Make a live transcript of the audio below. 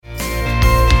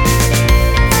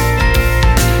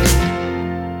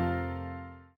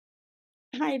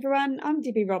Hi everyone, I'm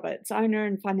Debbie Roberts, owner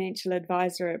and financial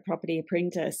advisor at Property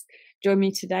Apprentice. Join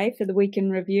me today for the Week in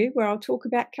Review, where I'll talk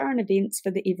about current events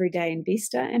for the everyday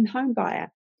investor and home buyer.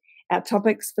 Our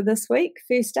topics for this week: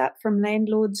 first up, from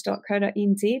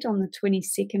landlords.co.nz on the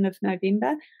 22nd of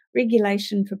November,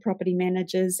 regulation for property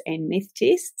managers and meth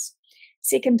tests.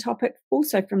 Second topic,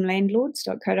 also from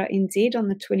landlords.co.nz on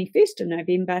the 21st of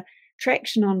November,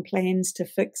 traction on plans to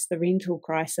fix the rental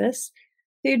crisis.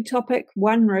 Third topic,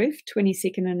 OneRoof,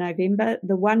 22nd of November,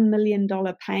 the $1 million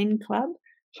pain club,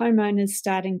 homeowners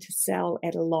starting to sell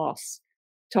at a loss.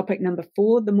 Topic number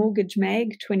 4, the Mortgage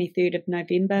Mag, 23rd of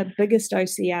November, biggest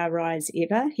OCR rise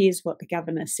ever. Here's what the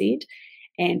governor said.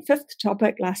 And fifth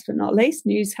topic, last but not least,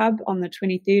 News Hub on the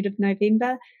 23rd of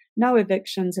November, no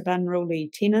evictions of unruly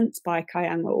tenants by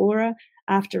Kaianga Ora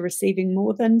after receiving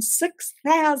more than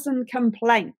 6,000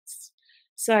 complaints.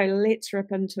 So let's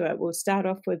rip into it. We'll start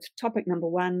off with topic number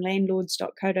 1,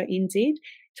 landlords.co.nz,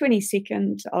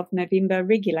 22nd of November,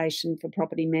 regulation for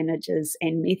property managers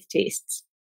and meth tests.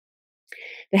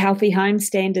 The Healthy Home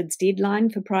Standards deadline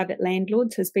for private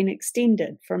landlords has been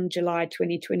extended from July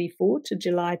 2024 to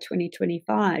July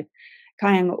 2025.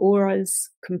 Kaianga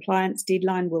Ora's compliance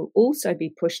deadline will also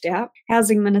be pushed out.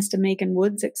 Housing Minister Megan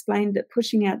Woods explained that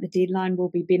pushing out the deadline will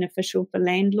be beneficial for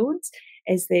landlords,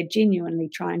 as they're genuinely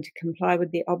trying to comply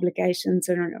with their obligations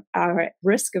and are at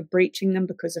risk of breaching them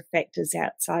because of factors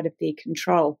outside of their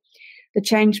control. The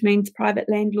change means private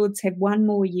landlords have 1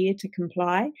 more year to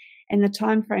comply, and the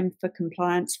timeframe for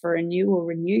compliance for a new or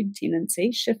renewed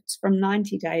tenancy shifts from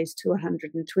 90 days to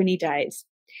 120 days.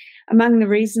 Among the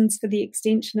reasons for the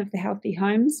extension of the Healthy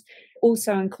Homes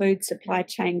also include supply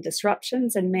chain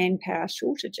disruptions and manpower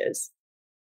shortages.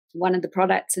 One of the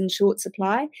products in short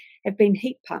supply have been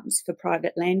heat pumps for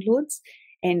private landlords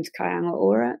and Kaianga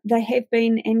Ora. They have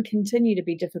been and continue to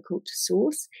be difficult to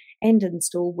source and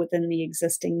install within the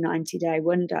existing 90-day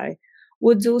window.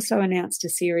 Woods also announced a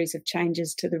series of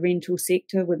changes to the rental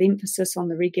sector with emphasis on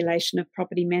the regulation of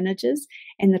property managers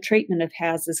and the treatment of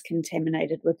houses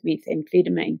contaminated with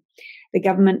methamphetamine. The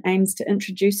government aims to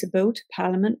introduce a bill to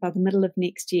Parliament by the middle of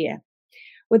next year.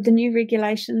 With the new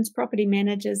regulations, property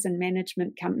managers and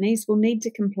management companies will need to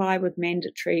comply with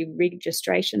mandatory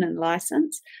registration and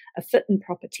licence, a fit and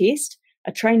proper test,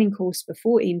 a training course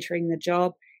before entering the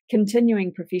job,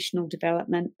 continuing professional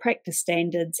development, practice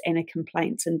standards, and a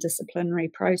complaints and disciplinary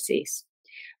process.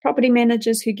 Property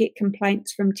managers who get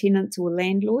complaints from tenants or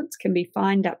landlords can be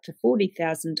fined up to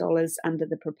 $40,000 under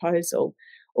the proposal.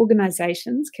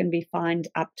 Organisations can be fined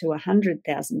up to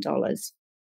 $100,000.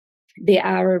 There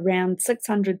are around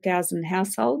 600,000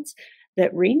 households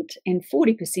that rent, and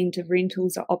 40% of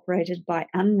rentals are operated by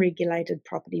unregulated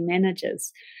property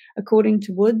managers. According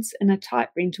to Woods, in a tight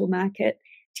rental market,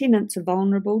 tenants are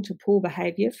vulnerable to poor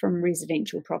behaviour from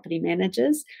residential property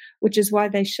managers, which is why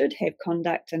they should have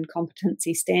conduct and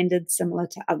competency standards similar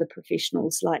to other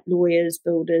professionals like lawyers,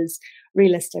 builders,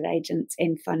 real estate agents,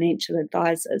 and financial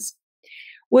advisors.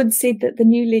 Woods said that the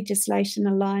new legislation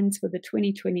aligns with the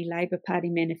 2020 Labour Party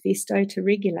manifesto to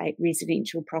regulate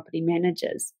residential property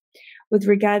managers. With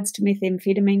regards to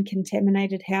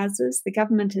methamphetamine-contaminated houses, the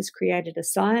government has created a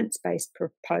science-based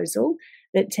proposal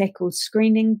that tackles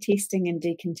screening, testing and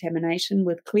decontamination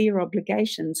with clear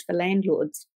obligations for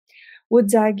landlords.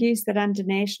 Woods argues that under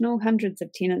National, hundreds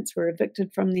of tenants were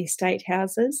evicted from their state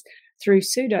houses through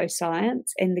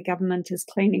pseudoscience, and the government is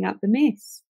cleaning up the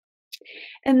mess.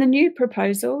 In the new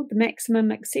proposal, the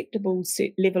maximum acceptable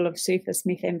level of surface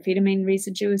methamphetamine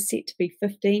residue is set to be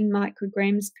 15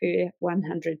 micrograms per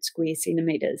 100 square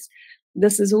centimetres.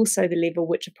 This is also the level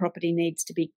which a property needs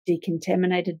to be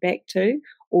decontaminated back to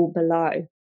or below.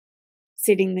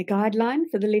 Setting the guideline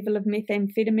for the level of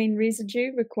methamphetamine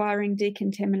residue requiring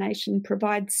decontamination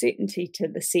provides certainty to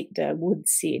the sector,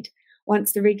 Woods said.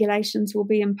 Once the regulations will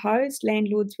be imposed,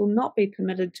 landlords will not be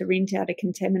permitted to rent out a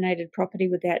contaminated property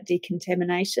without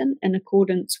decontamination in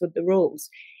accordance with the rules.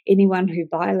 Anyone who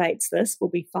violates this will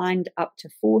be fined up to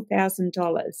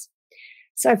 $4,000.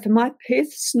 So for my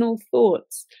personal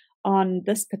thoughts on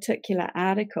this particular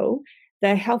article,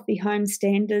 the Healthy Home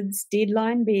Standards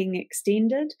deadline being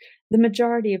extended, the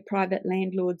majority of private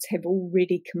landlords have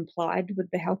already complied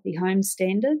with the Healthy Home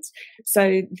Standards.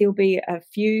 So there'll be a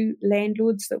few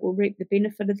landlords that will reap the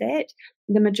benefit of that.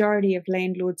 The majority of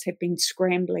landlords have been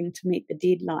scrambling to meet the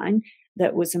deadline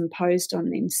that was imposed on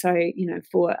them. So,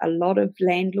 for a lot of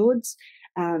landlords,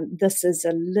 this is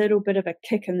a little bit of a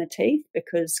kick in the teeth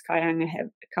because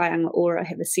Kaianga Ora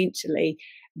have essentially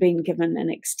been given an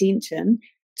extension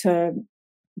to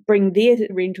bring their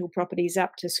rental properties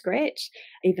up to scratch,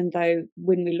 even though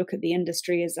when we look at the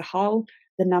industry as a whole,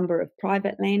 the number of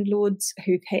private landlords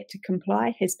who've had to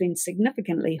comply has been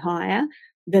significantly higher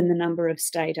than the number of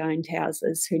state-owned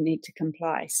houses who need to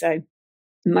comply. So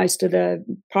most of the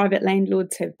private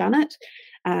landlords have done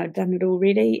it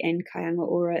already, and Kaianga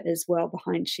Ora is well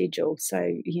behind schedule. So,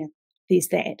 yeah, there's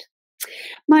that.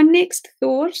 My next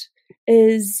thought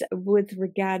is with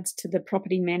regards to the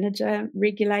property manager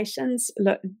regulations.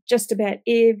 Look, just about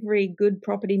every good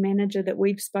property manager that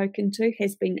we've spoken to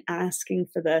has been asking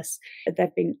for this.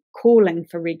 They've been calling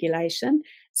for regulation.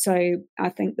 So I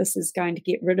think this is going to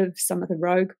get rid of some of the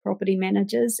rogue property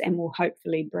managers and will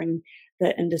hopefully bring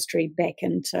the industry back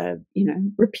into,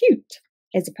 repute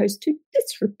as opposed to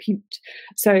disrepute.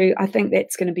 So I think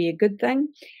that's going to be a good thing,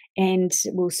 and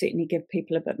will certainly give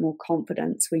people a bit more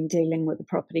confidence when dealing with a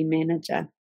property manager.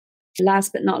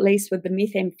 Last but not least, with the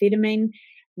methamphetamine,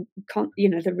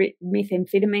 the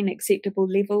methamphetamine acceptable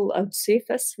level of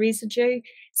surface residue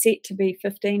set to be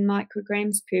 15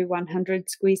 micrograms per 100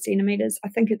 square centimetres. I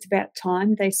think it's about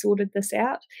time they sorted this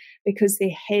out, because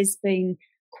there has been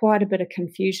quite a bit of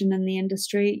confusion in the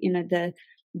industry.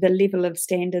 The level of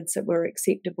standards that were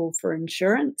acceptable for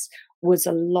insurance was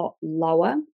a lot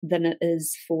lower than it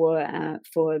is for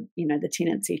the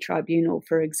tenancy tribunal,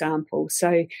 for example.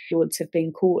 So landlords have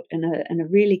been caught in a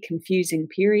really confusing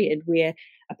period where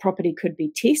a property could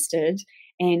be tested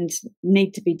and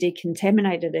need to be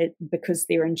decontaminated because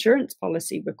their insurance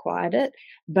policy required it,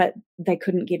 but they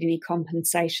couldn't get any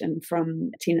compensation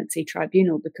from tenancy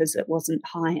tribunal because it wasn't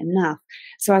high enough.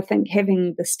 So I think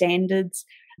having the standards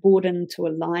brought into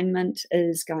alignment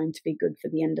is going to be good for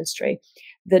the industry.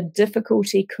 The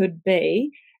difficulty could be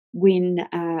when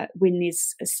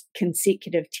there's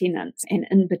consecutive tenants, and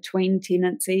in between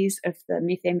tenancies, if the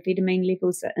methamphetamine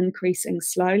levels are increasing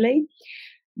slowly,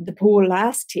 the poor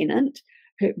last tenant,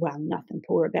 nothing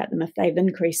poor about them if they've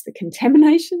increased the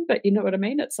contamination, but you know what I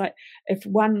mean? It's like if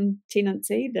one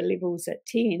tenancy, the level's at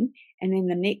 10, and then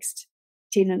the next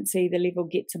tenancy, the level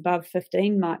gets above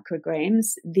 15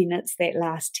 micrograms, then it's that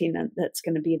last tenant that's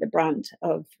going to be the brunt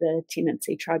of the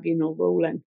tenancy tribunal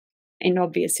ruling. And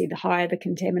obviously, the higher the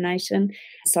contamination,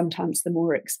 sometimes the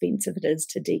more expensive it is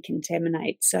to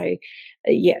decontaminate. So,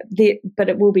 but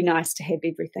it will be nice to have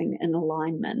everything in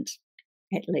alignment,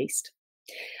 at least.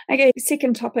 Okay,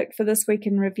 second topic for this week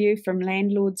in review from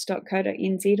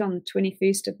landlords.co.nz on the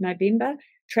 21st of November,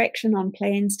 traction on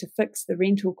plans to fix the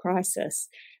rental crisis.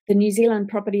 The New Zealand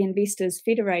Property Investors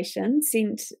Federation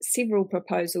sent several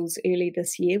proposals early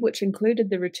this year, which included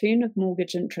the return of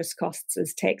mortgage interest costs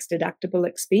as tax-deductible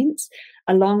expense,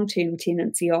 a long-term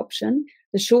tenancy option,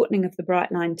 the shortening of the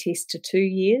Bright Line test to 2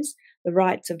 years, the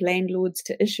rights of landlords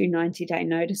to issue 90-day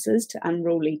notices to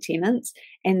unruly tenants,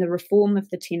 and the reform of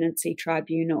the tenancy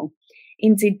tribunal.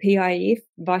 NZPIF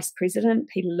Vice President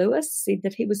Peter Lewis said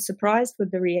that he was surprised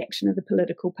with the reaction of the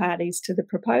political parties to the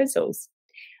proposals.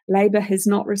 Labour has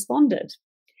not responded.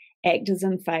 Actors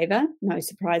in favour, no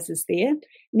surprises there.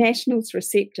 Nationals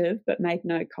receptive, but made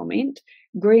no comment.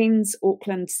 Greens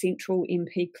Auckland Central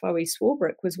MP Chloe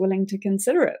Swarbrick was willing to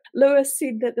consider it. Lewis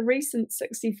said that the recent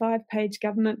 65-page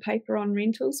government paper on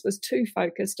rentals was too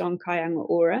focused on Kaianga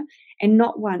Ora, and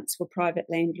not once were private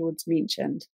landlords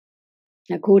mentioned.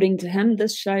 According to him,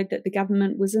 this showed that the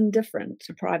government was indifferent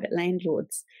to private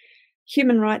landlords.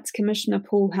 Human Rights Commissioner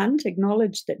Paul Hunt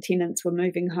acknowledged that tenants were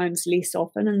moving homes less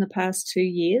often in the past 2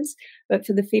 years, but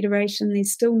for the Federation,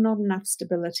 there's still not enough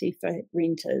stability for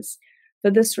renters. For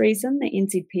this reason, the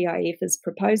NZPIF is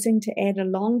proposing to add a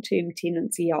long-term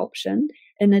tenancy option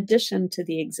in addition to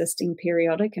the existing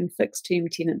periodic and fixed-term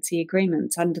tenancy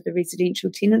agreements under the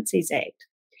Residential Tenancies Act.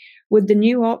 With the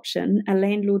new option, a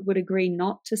landlord would agree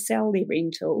not to sell their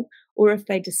rental, or if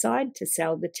they decide to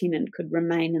sell, the tenant could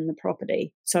remain in the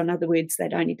property. So in other words,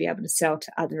 they'd only be able to sell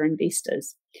to other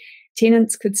investors.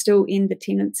 Tenants could still end the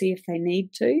tenancy if they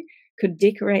need to, could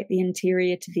decorate the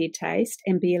interior to their taste,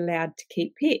 and be allowed to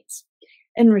keep pets.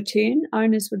 In return,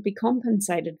 owners would be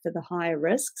compensated for the higher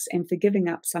risks and for giving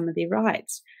up some of their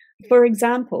rights. For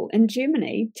example, in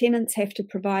Germany, tenants have to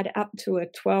provide up to a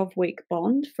 12-week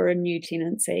bond for a new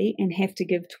tenancy and have to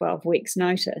give 12 weeks'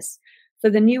 notice. For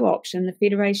the new option, the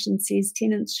Federation says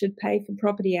tenants should pay for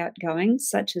property outgoings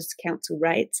such as council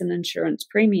rates and insurance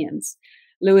premiums.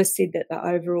 Lewis said that the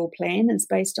overall plan is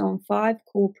based on 5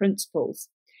 core principles.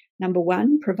 Number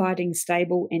 1, providing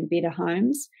stable and better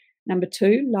homes. Number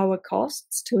 2, lower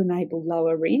costs to enable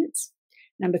lower rents.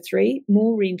 Number 3,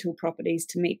 more rental properties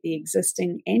to meet the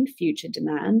existing and future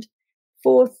demand.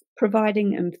 4th,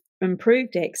 providing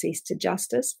improved access to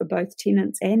justice for both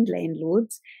tenants and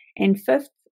landlords. And 5th,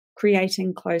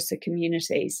 creating closer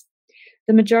communities.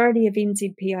 The majority of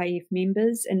NZPIF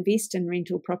members invest in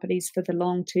rental properties for the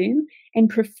long term and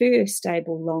prefer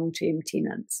stable long-term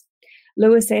tenants.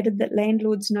 Lewis added that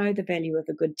landlords know the value of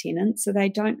a good tenant, so they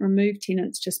don't remove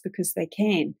tenants just because they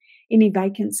can. Any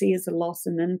vacancy is a loss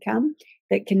in income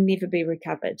that can never be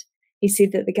recovered. He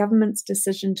said that the government's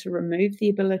decision to remove the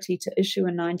ability to issue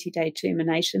a 90-day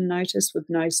termination notice with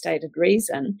no stated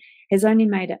reason has only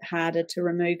made it harder to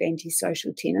remove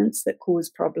antisocial tenants that cause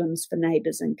problems for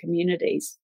neighbours and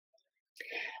communities.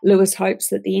 Lewis hopes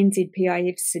that the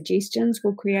NZPIF's suggestions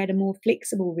will create a more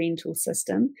flexible rental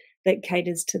system that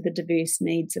caters to the diverse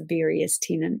needs of various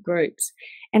tenant groups.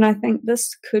 And I think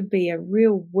this could be a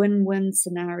real win-win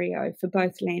scenario for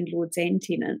both landlords and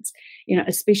tenants,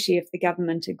 especially if the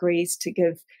government agrees to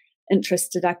give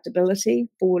interest deductibility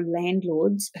for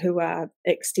landlords who are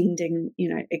extending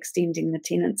the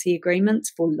tenancy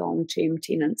agreements for long-term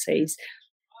tenancies.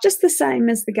 Just the same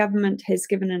as the government has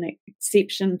given an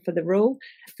exception for the rule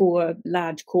for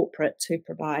large corporates who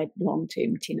provide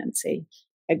long-term tenancy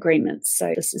agreements.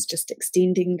 So this is just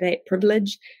extending that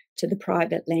privilege to the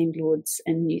private landlords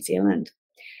in New Zealand.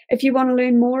 If you want to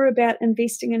learn more about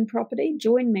investing in property,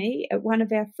 join me at one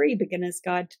of our free Beginner's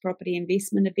Guide to Property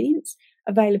Investment events,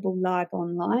 available live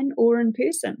online or in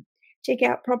person. Check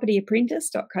out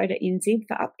propertyapprentice.co.nz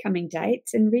for upcoming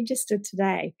dates and register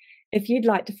today. If you'd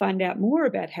like to find out more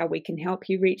about how we can help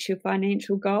you reach your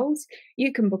financial goals,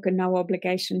 you can book a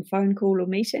no-obligation phone call or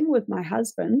meeting with my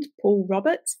husband, Paul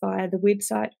Roberts, via the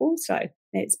website also.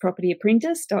 That's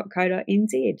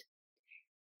propertyapprentice.co.nz.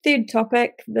 Third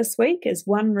topic this week is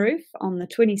OneRoof on the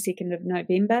 22nd of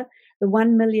November, the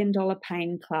 $1 million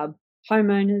pain club,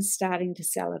 homeowners starting to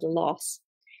sell at a loss.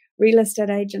 Real estate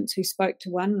agents who spoke to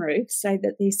OneRoof say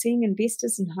that they're seeing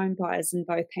investors and home buyers in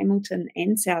both Hamilton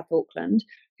and South Auckland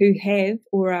who have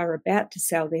or are about to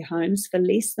sell their homes for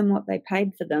less than what they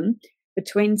paid for them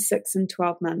between 6 and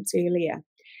 12 months earlier.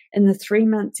 In the 3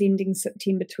 months ending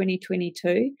September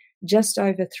 2022, just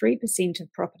over 3%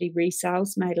 of property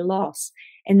resales made a loss,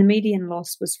 and the median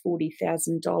loss was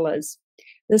 $40,000.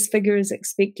 This figure is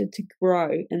expected to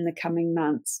grow in the coming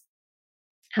months.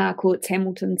 Harcourt's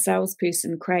Hamilton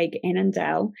salesperson Craig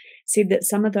Annandale said that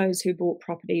some of those who bought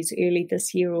properties early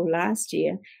this year or last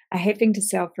year are having to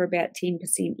sell for about 10%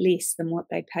 less than what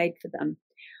they paid for them.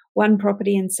 One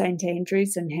property in St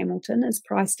Andrews in Hamilton is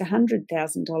priced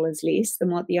 $100,000 less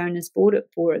than what the owners bought it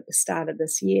for at the start of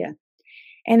this year.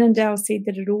 Annandale said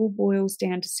that it all boils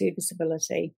down to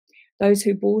serviceability. Those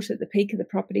who bought at the peak of the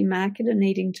property market are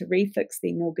needing to refix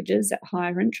their mortgages at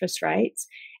higher interest rates,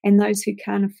 and those who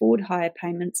can't afford higher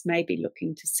payments may be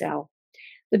looking to sell.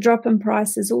 The drop in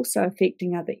price is also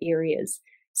affecting other areas.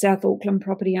 South Auckland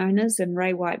property owners and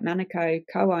Ray White Manukau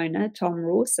co-owner Tom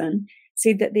Rawson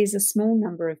said that there's a small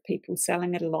number of people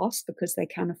selling at a loss because they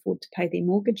can't afford to pay their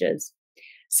mortgages.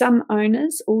 Some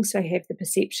owners also have the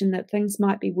perception that things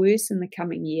might be worse in the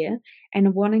coming year and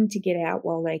are wanting to get out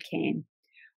while they can.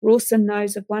 Rawson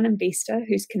knows of one investor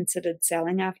who's considered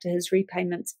selling after his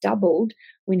repayments doubled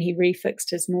when he refixed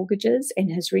his mortgages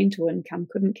and his rental income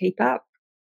couldn't keep up.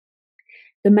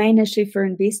 The main issue for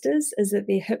investors is that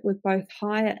they're hit with both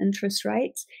higher interest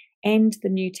rates and the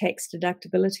new tax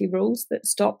deductibility rules that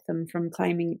stop them from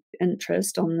claiming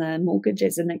interest on the mortgage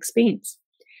as an expense.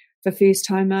 For first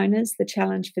homeowners, the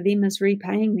challenge for them is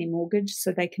repaying their mortgage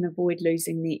so they can avoid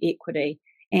losing their equity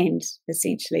and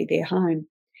essentially their home.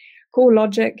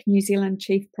 CoreLogic New Zealand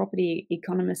Chief Property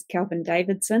Economist Kelvin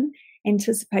Davidson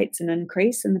anticipates an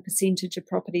increase in the percentage of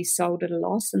properties sold at a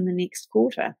loss in the next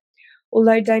quarter.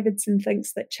 Although Davidson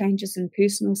thinks that changes in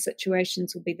personal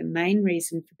situations will be the main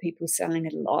reason for people selling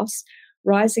at a loss,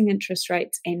 rising interest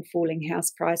rates and falling house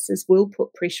prices will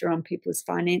put pressure on people's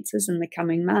finances in the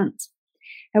coming months.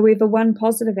 However, one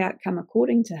positive outcome,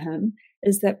 according to him,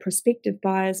 is that prospective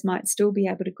buyers might still be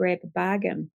able to grab a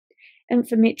bargain.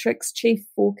 Infometrics chief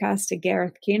forecaster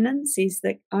Gareth Kennan says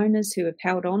that owners who have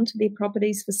held on to their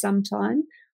properties for some time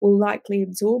will likely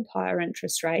absorb higher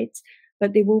interest rates,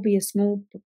 but there will be a small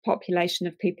population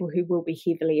of people who will be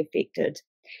heavily affected.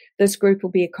 This group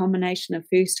will be a combination of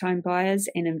first home buyers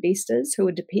and investors who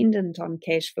are dependent on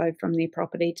cash flow from their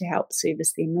property to help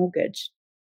service their mortgage.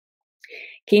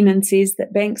 Kennan says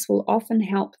that banks will often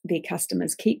help their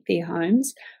customers keep their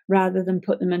homes rather than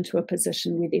put them into a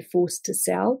position where they're forced to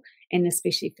sell, and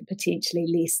especially for potentially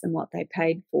less than what they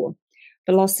paid for.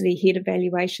 Velocity Head of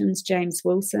Valuations James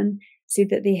Wilson said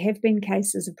that there have been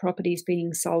cases of properties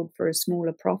being sold for a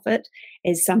smaller profit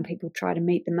as some people try to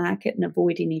meet the market and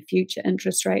avoid any future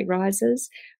interest rate rises,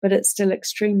 but it's still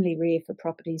extremely rare for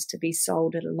properties to be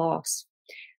sold at a loss.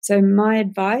 So my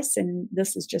advice, and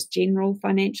this is just general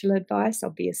financial advice,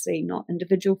 obviously not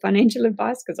individual financial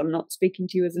advice because I'm not speaking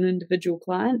to you as an individual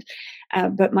client,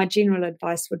 but my general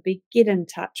advice would be get in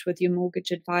touch with your mortgage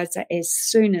advisor as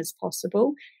soon as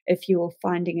possible if you're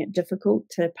finding it difficult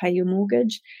to pay your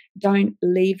mortgage. Don't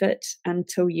leave it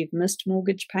until you've missed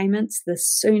mortgage payments. The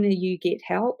sooner you get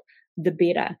help, the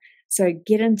better. So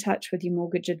get in touch with your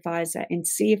mortgage advisor and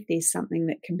see if there's something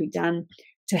that can be done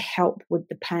to help with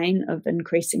the pain of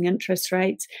increasing interest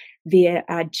rates. There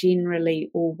are generally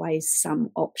always some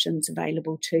options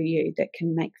available to you that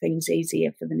can make things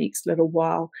easier for the next little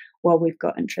while we've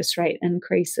got interest rate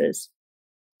increases.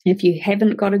 If you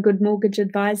haven't got a good mortgage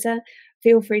advisor,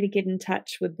 feel free to get in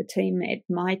touch with the team at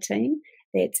My Team.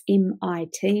 That's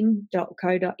miteam.co.nz,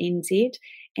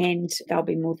 and they'll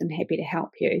be more than happy to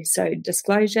help you. So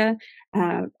disclosure,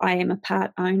 I am a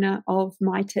part owner of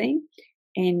My Team,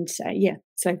 and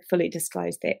so fully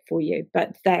disclose that for you.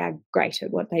 But they are great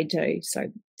at what they do. So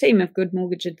team of good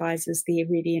mortgage advisors, they're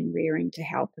ready and rearing to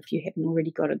help if you haven't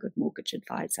already got a good mortgage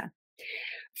advisor.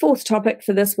 Fourth topic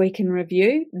for this week in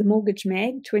review, the Mortgage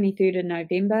Mag, 23rd of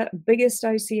November, biggest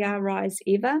OCR rise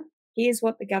ever. Here's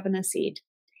what the governor said.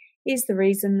 Here's the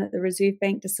reason that the Reserve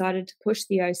Bank decided to push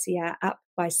the OCR up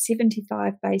by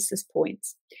 75 basis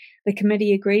points. The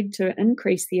committee agreed to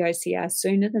increase the OCR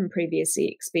sooner than previously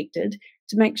expected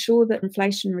to make sure that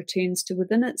inflation returns to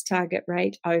within its target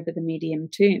rate over the medium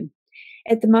term.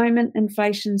 At the moment,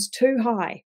 inflation's too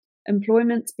high.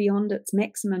 Employment's beyond its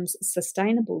maximum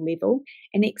sustainable level,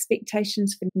 and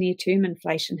expectations for near-term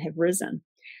inflation have risen.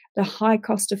 The high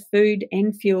cost of food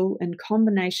and fuel in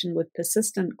combination with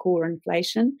persistent core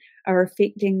inflation are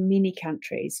affecting many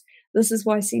countries. This is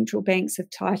why central banks have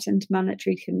tightened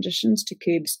monetary conditions to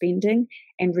curb spending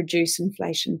and reduce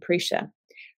inflation pressure.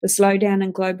 The slowdown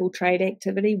in global trade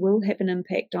activity will have an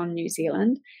impact on New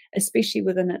Zealand, especially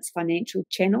within its financial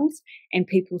channels and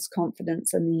people's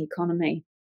confidence in the economy.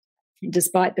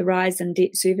 Despite the rise in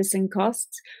debt servicing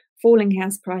costs, falling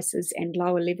house prices and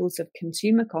lower levels of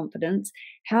consumer confidence,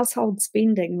 household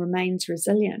spending remains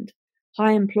resilient.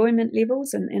 High employment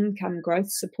levels and income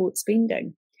growth support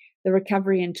spending. The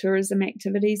recovery in tourism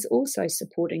activities also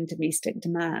supporting domestic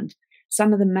demand.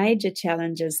 Some of the major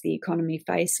challenges the economy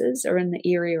faces are in the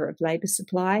area of labour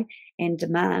supply and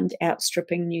demand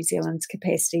outstripping New Zealand's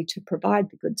capacity to provide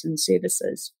the goods and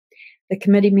services. The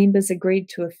committee members agreed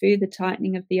to a further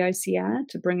tightening of the OCR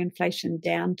to bring inflation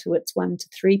down to its 1 to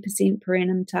 3% per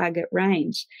annum target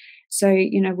range. So,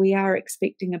 we are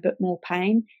expecting a bit more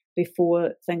pain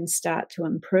before things start to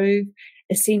improve.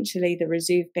 Essentially, the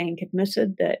Reserve Bank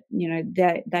admitted that,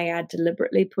 they are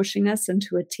deliberately pushing us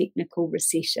into a technical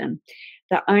recession.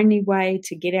 The only way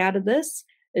to get out of this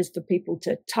is for people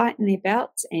to tighten their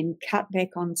belts and cut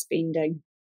back on spending.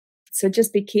 So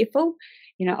just be careful.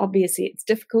 Obviously it's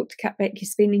difficult to cut back your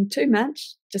spending too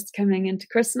much just coming into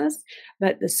Christmas,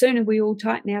 but the sooner we all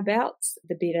tighten our belts,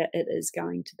 the better it is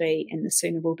going to be, and the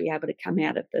sooner we'll be able to come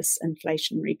out of this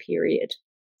inflationary period.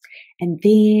 And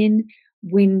then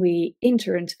when we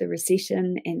enter into the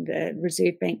recession and the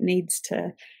Reserve Bank needs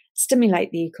to stimulate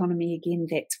the economy again,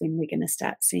 that's when we're going to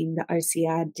start seeing the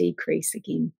OCR decrease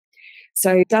again.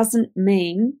 So it doesn't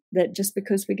mean that just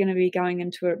because we're going to be going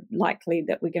into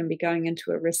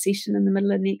a recession in the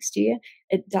middle of next year,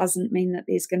 it doesn't mean that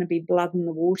there's going to be blood in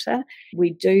the water.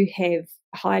 We do have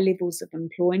high levels of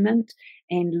employment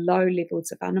and low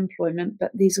levels of unemployment,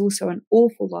 but there's also an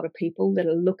awful lot of people that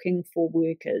are looking for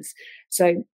workers.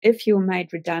 So if you're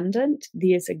made redundant,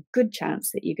 there's a good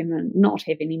chance that you're going to not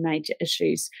have any major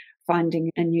issues finding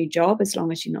a new job as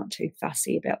long as you're not too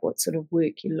fussy about what sort of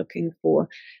work you're looking for.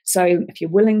 So if you're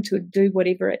willing to do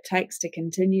whatever it takes to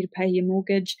continue to pay your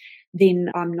mortgage,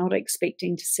 then I'm not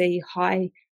expecting to see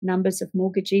high numbers of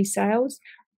mortgagee sales.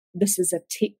 This is a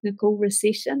technical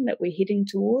recession that we're heading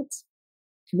towards,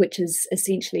 which is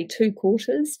essentially 2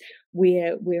 quarters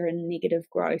where we're in negative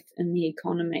growth in the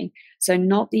economy. So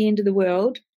not the end of the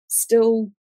world,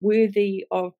 still worthy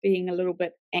of being a little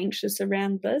bit anxious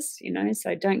around this,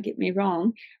 so don't get me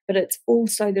wrong, but it's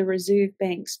also the Reserve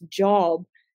Bank's job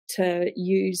to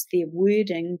use their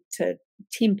wording to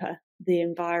temper the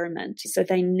environment. So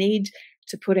they need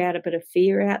to put out a bit of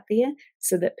fear out there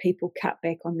so that people cut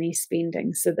back on their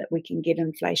spending so that we can get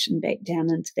inflation back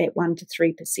down into that 1 to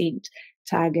 3%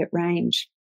 target range.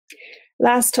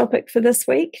 Last topic for this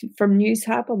week from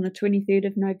Newshub on the 23rd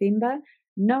of November,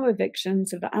 no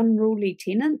evictions of unruly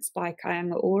tenants by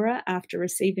Kāinga Ora after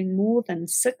receiving more than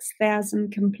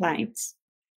 6,000 complaints.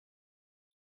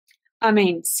 I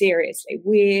mean, seriously,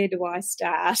 where do I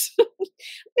start?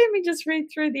 Let me just read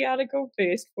through the article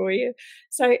first for you.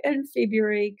 So, in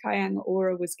February, Kayanga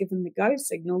Ora was given the go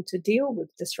signal to deal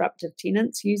with disruptive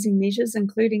tenants using measures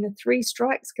including a 3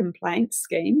 strikes complaint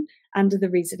scheme under the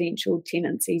Residential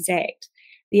Tenancies Act.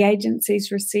 The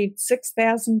agency's received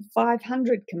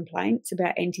 6,500 complaints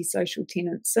about antisocial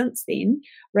tenants since then,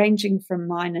 ranging from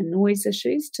minor noise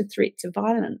issues to threats of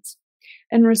violence.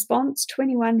 In response,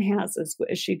 21 houses were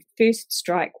issued first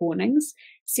strike warnings,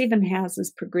 7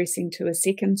 houses progressing to a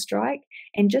second strike,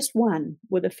 and just 1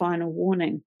 with a final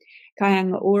warning.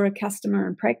 Kayanga Ora Customer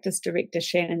and Practice Director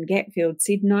Shannon Gatfield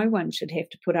said no one should have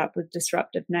to put up with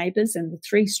disruptive neighbours and the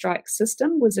 3 strike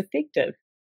system was effective.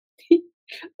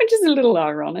 Which is a little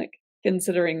ironic,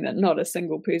 considering that not a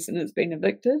single person has been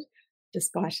evicted,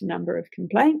 despite a number of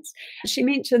complaints. She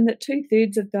mentioned that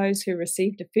 2/3 of those who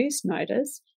received a first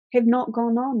notice have not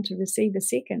gone on to receive a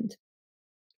second.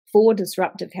 4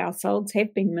 disruptive households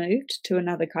have been moved to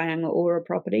another Kayanga Ora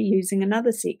property using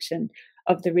another section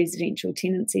of the Residential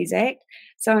Tenancies Act.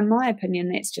 So in my opinion,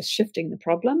 that's just shifting the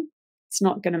problem. It's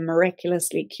not going to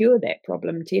miraculously cure that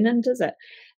problem tenant, is it?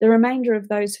 The remainder of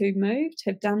those who moved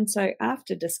have done so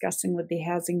after discussing with their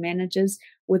housing managers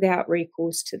without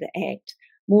recourse to the Act.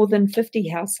 More than 50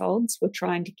 households were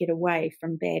trying to get away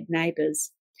from bad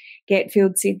neighbours.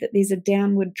 Gatfield said that there's a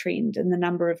downward trend in the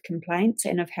number of complaints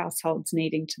and of households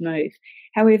needing to move.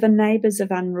 However, neighbours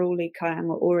of unruly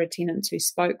Kayanga Ora tenants who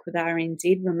spoke with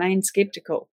RNZ remain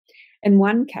sceptical. In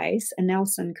one case, a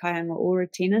Nelson Kayanga Ora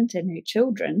tenant and her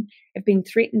children have been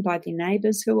threatened by their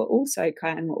neighbours who are also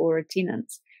Kayanga Ora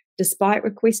tenants. Despite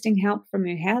requesting help from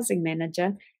her housing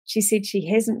manager, she said she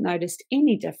hasn't noticed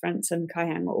any difference in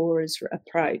Kayanga Ora's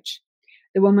approach.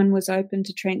 The woman was open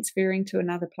to transferring to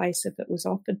another place if it was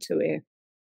offered to her.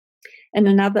 In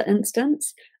another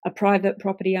instance, a private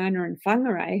property owner in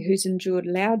Whangarei who's endured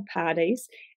loud parties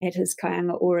at his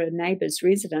Kayanga Ora neighbour's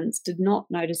residence did not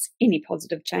notice any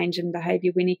positive change in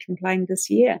behaviour when he complained this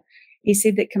year. He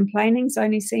said that complainings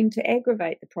only seemed to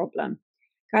aggravate the problem.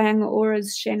 Kayanga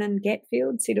Ora's Shannon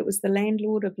Gatfield said it was the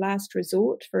landlord of last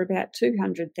resort for about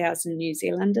 200,000 New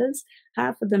Zealanders,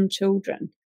 half of them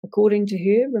children. According to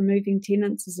her, removing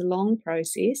tenants is a long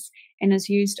process and is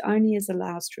used only as a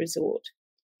last resort.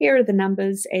 Here are the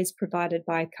numbers as provided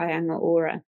by Kayanga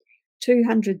Ora.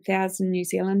 200,000 New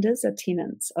Zealanders are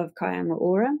tenants of Kayanga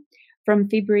Ora. From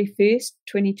February 1st,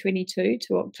 2022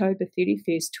 to October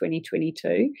 31st,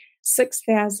 2022,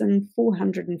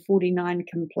 6,449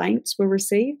 complaints were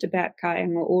received about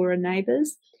Kayanga Ora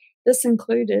neighbours. This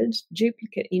included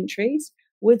duplicate entries,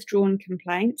 withdrawn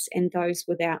complaints, and those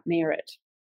without merit.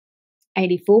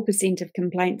 84% of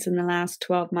complaints in the last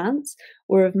 12 months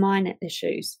were of minor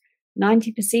issues.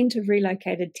 90% of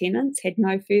relocated tenants had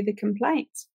no further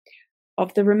complaints.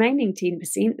 Of the remaining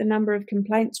 10%, the number of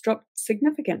complaints dropped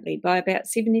significantly by about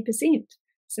 70%.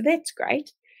 So that's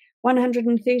great.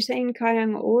 113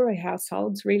 Kayanga Ora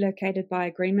households relocated by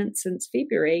agreement since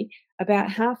February,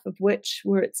 about half of which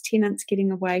were its tenants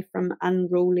getting away from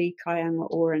unruly Kayanga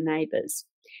Ora neighbours.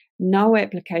 No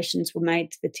applications were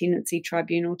made to the Tenancy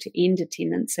Tribunal to end a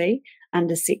tenancy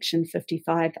under Section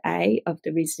 55A of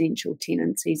the Residential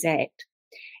Tenancies Act.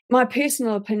 My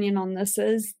personal opinion on this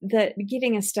is that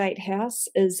getting a state house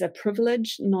is a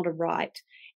privilege, not a right.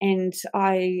 And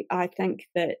I think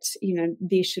that,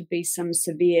 there should be some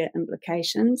severe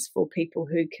implications for people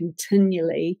who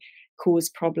continually cause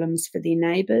problems for their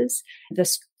neighbours.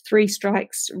 This 3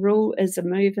 strikes rule is a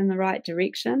move in the right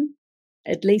direction.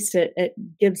 At least it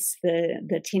gives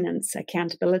the tenants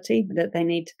accountability, that they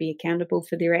need to be accountable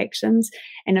for their actions.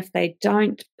 And if they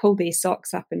don't pull their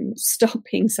socks up and stop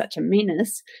being such a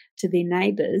menace to their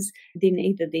neighbours, then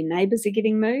either their neighbours are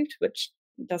getting moved, which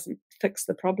doesn't fix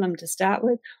the problem to start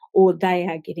with, or they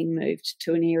are getting moved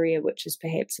to an area which is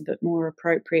perhaps a bit more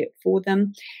appropriate for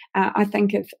them. I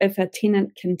think if a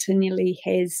tenant continually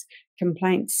has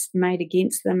complaints made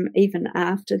against them even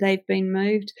after they've been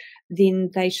moved,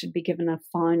 then they should be given a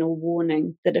final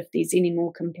warning that if there's any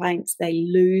more complaints, they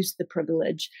lose the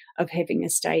privilege of having a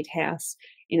state house.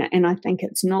 And I think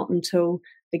it's not until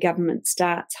the government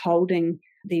starts holding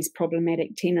these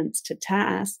problematic tenants to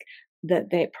task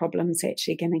that problem's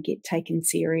actually going to get taken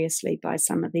seriously by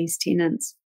some of these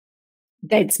tenants.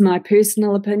 That's my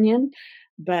personal opinion,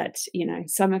 but,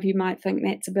 some of you might think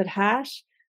that's a bit harsh.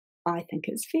 I think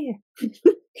it's fair.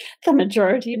 The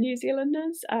majority of New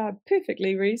Zealanders are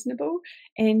perfectly reasonable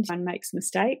and one makes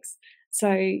mistakes.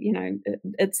 So,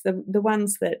 it's the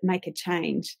ones that make a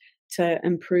change to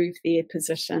improve their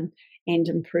position and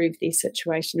improve their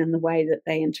situation and the way that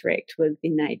they interact with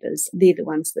their neighbours. They're the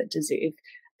ones that deserve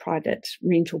private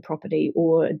rental property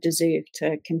or deserve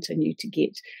to continue to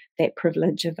get that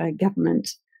privilege of a government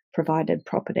provided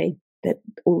property that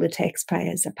all the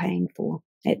taxpayers are paying for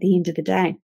at the end of the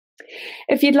day.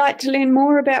 If you'd like to learn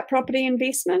more about property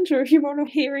investment, or if you want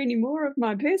to hear any more of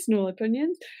my personal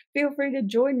opinions, feel free to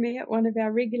join me at one of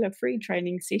our regular free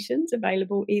training sessions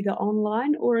available either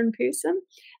online or in person.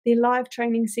 They're live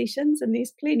training sessions and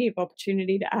there's plenty of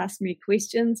opportunity to ask me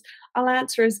questions. I'll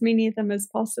answer as many of them as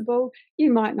possible.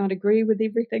 You might not agree with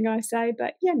everything I say,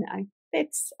 but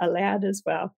that's allowed as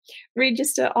well.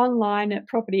 Register online at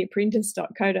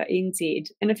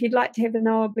propertyapprentice.co.nz. And if you'd like to have a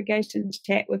no obligation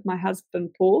chat with my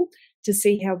husband, Paul, to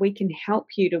see how we can help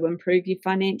you to improve your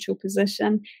financial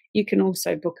position, you can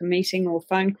also book a meeting or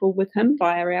phone call with him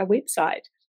via our website.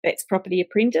 That's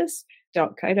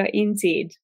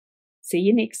propertyapprentice.co.nz. See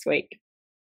you next week.